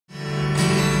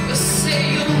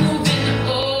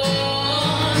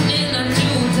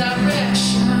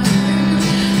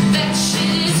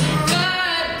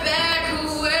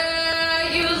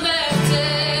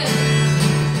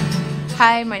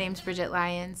Hi, my name's Bridget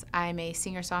Lyons. I'm a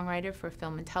singer-songwriter for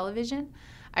film and television.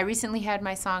 I recently had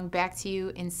my song Back to You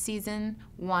in Season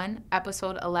 1,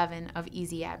 Episode 11 of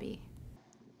Easy Abby.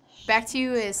 Back to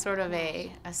You is sort of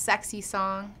a sexy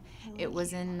song. It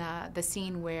was in the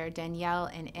scene where Danielle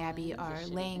and Abby are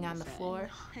laying on the floor,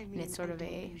 and it's sort of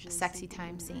a sexy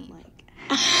time scene.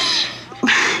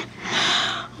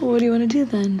 What do you want to do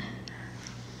then?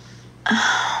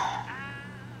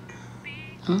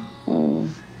 Oh,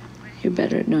 you're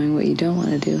better at knowing what you don't want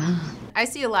to do, huh? I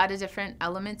see a lot of different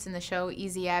elements in the show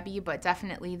Easy Abby, but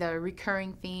definitely the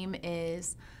recurring theme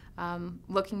is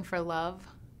looking for love,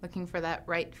 looking for that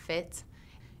right fit.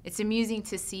 It's amusing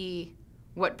to see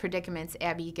what predicaments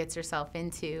Abby gets herself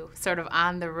into, sort of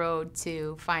on the road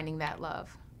to finding that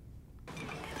love.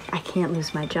 I can't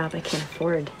lose my job. I can't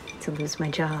afford to lose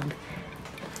my job.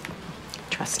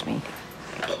 Trust me,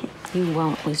 you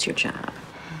won't lose your job.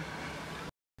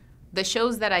 The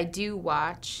shows that I do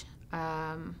watch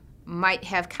might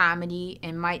have comedy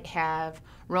and might have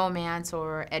romance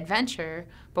or adventure,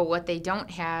 but what they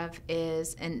don't have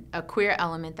is a queer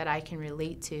element that I can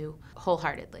relate to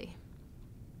wholeheartedly.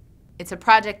 It's a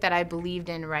project that I believed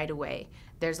in right away.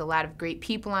 There's a lot of great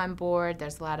people on board,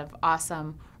 there's a lot of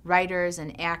awesome writers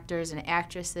and actors and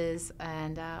actresses,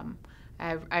 and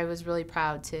I was really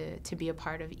proud to be a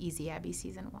part of Easy Abby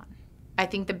Season 1. I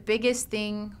think the biggest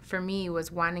thing for me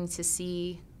was wanting to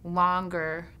see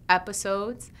longer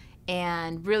episodes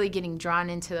and really getting drawn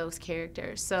into those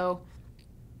characters. So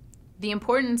the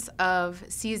importance of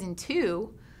Season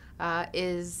 2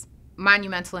 is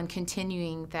monumental in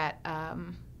continuing that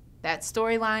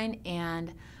storyline,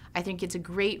 and I think it's a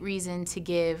great reason to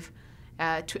give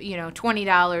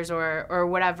 $20 or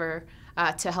whatever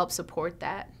to help support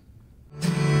that.